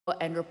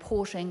and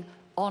reporting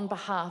on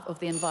behalf of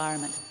the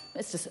environment.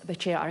 Mr.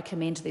 Chair, I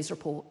commend these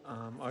reports.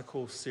 I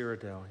call Sarah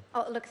Dowie.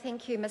 Oh, look,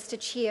 thank you, Mr.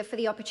 Chair, for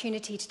the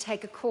opportunity to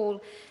take a call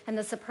in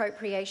this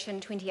appropriation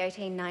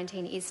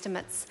 2018-19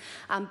 estimates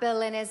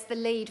bill. And as the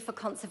lead for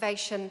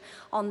conservation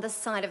on this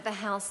side of the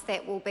House,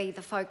 that will be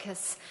the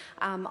focus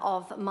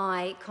of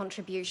my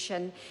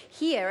contribution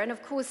here. And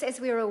of course,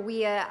 as we're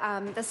aware,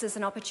 this is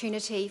an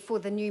opportunity for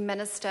the new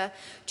minister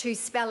to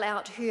spell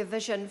out her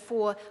vision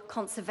for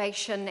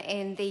conservation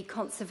and the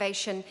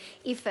conservation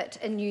effort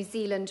in New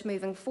Zealand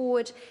moving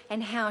forward,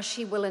 and how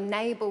she will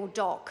enable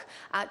DOC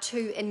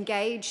to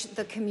engage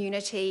the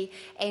community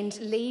and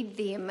lead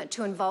them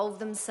to involve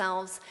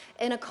themselves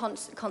in a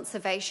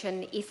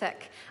conservation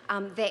ethic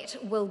that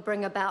will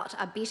bring about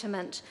a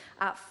betterment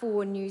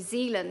for New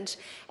Zealand.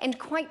 And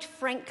quite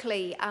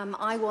frankly,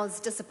 I was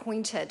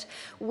disappointed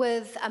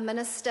with a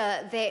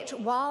minister that,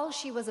 while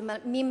she was a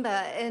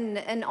member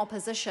in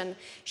opposition,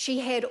 she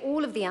had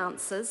all of the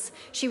answers.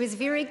 She was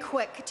very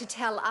quick to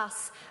tell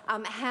us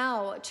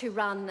how to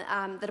run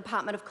the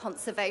Department of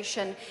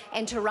Conservation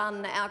and to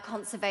run our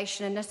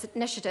conservation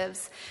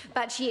initiatives.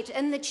 But yet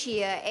in the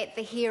chair at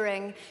the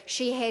hearing,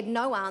 she had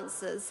no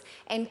answers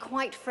and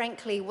quite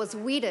frankly was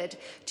wedded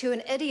to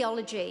an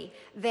ideology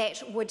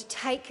that would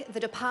take the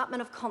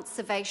Department of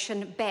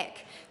Conservation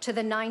back to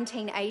the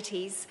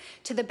 1980s,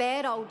 to the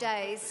bad old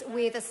days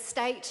where the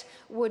state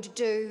would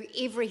do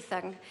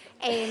everything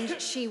and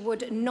she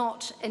would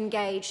not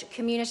engage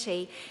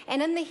community.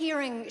 And in the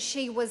hearing,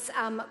 she was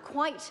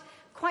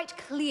quite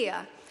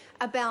clear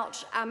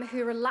about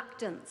her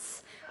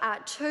reluctance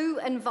to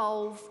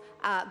involve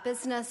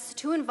business,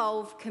 to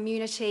involve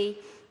community,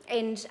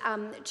 and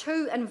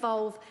to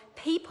involve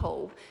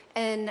people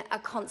in a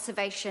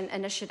conservation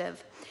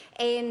initiative.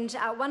 And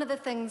one of the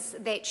things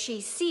that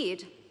she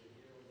said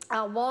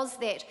was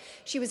that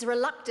she was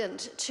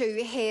reluctant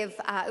to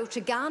have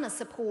to garner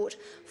support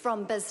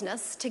from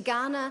business, to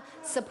garner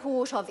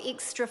support of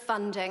extra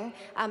funding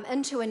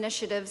into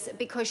initiatives,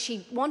 because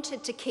she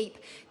wanted to keep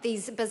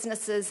these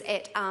businesses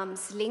at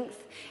arm's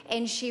length,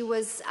 and she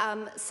was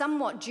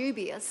somewhat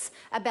dubious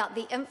about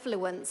the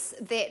influence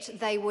that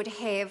they would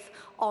have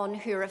on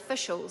her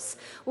officials.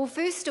 Well,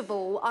 first of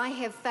all, I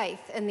have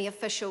faith in the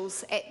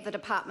officials at the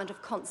Department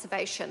of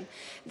Conservation,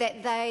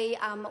 that they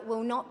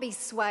will not be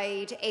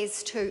swayed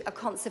as to a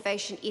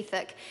conservation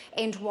ethic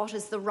and what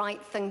is the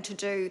right thing to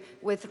do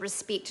with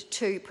respect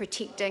to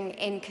protecting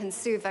and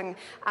conserving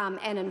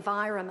an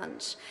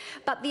environment.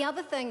 But the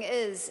other thing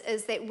is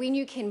that when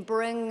you can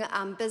bring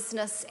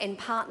business and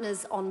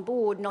partners on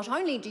board, not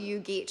only do you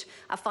get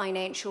a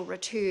financial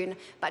return,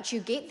 but you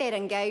get that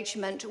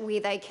engagement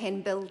where they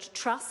can build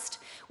trust,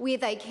 where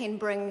they can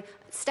bring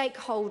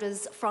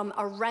stakeholders from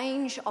a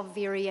range of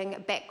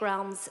varying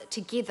backgrounds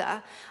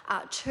together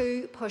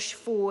to push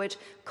forward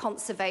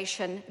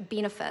conservation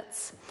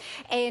benefits.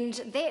 And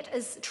that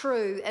is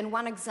true in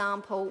one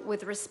example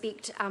with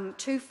respect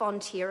to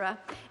Fonterra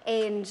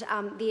and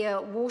their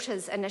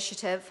Waters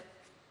initiative.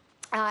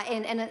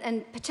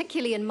 And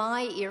particularly in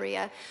my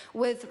area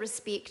with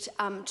respect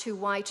to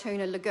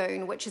Waituna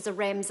Lagoon, which is a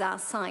Ramsar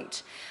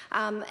site.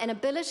 An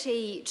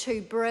ability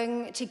to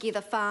bring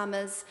together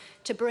farmers,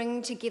 to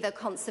bring together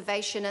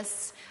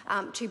conservationists,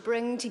 to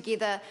bring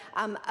together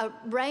a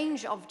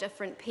range of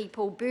different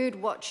people, bird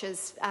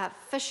watchers,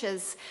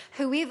 fishers,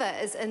 whoever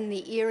is in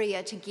the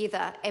area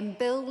together, and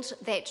build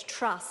that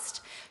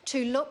trust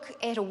to look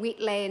at a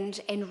wetland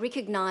and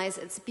recognise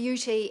its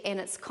beauty and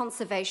its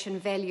conservation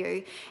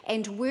value,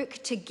 and work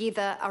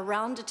together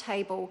around a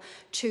table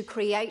to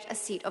create a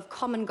set of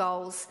common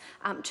goals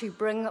to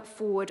bring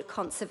forward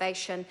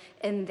conservation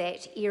in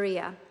that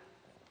area.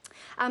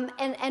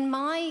 And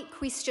my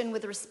question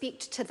with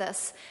respect to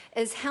this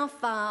is, how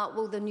far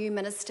will the new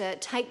minister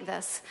take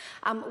this?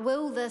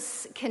 Will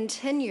this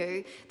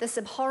continue, this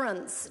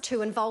abhorrence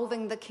to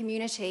involving the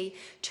community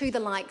to the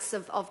likes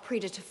of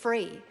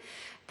predator-free?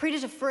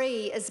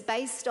 Predator-free is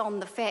based on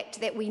the fact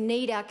that we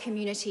need our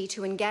community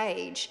to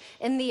engage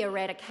in the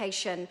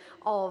eradication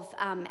of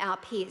our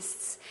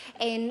pests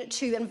and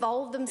to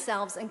involve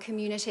themselves in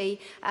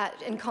community,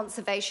 in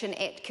conservation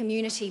at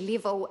community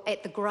level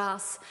at the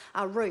grass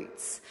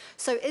roots.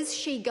 So is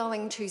she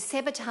going to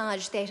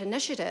sabotage that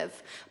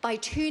initiative by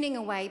turning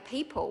away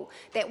people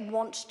that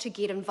want to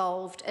get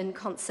involved in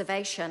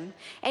conservation?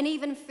 And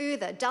even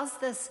further, does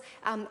this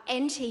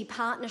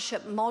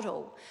anti-partnership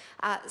model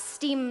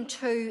stem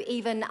to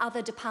even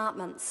other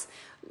departments,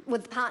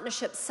 with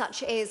partnerships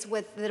such as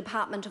with the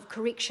Department of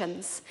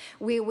Corrections,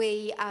 where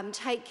we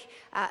take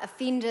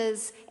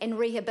offenders and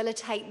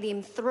rehabilitate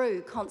them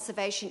through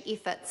conservation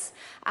efforts,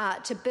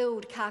 to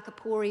build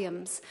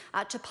kakaporiums,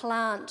 to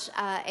plant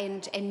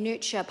and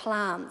nurture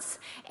plants,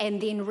 and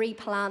then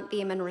replant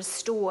them and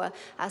restore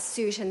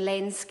certain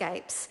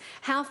landscapes.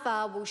 How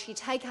far will she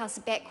take us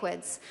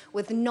backwards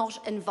with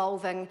not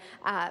involving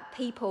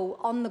people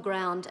on the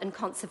ground in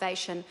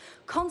conservation?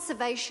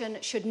 Conservation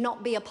should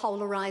not be a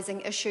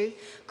polarising issue.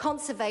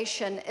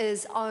 conservation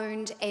is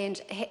owned,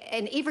 and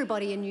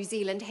everybody in New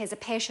Zealand has a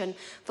passion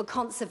for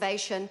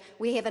conservation.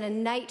 We have an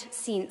innate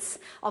sense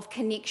of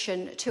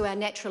connection to our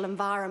natural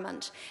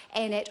environment,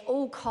 and at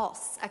all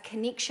costs, a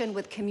connection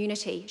with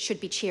community should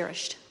be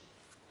cherished.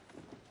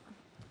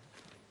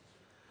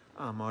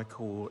 I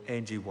call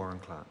Angie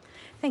Warren-Clark.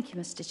 Thank you,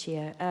 Mr.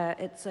 Chair.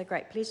 It's a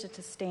great pleasure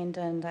to stand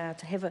and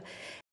to have a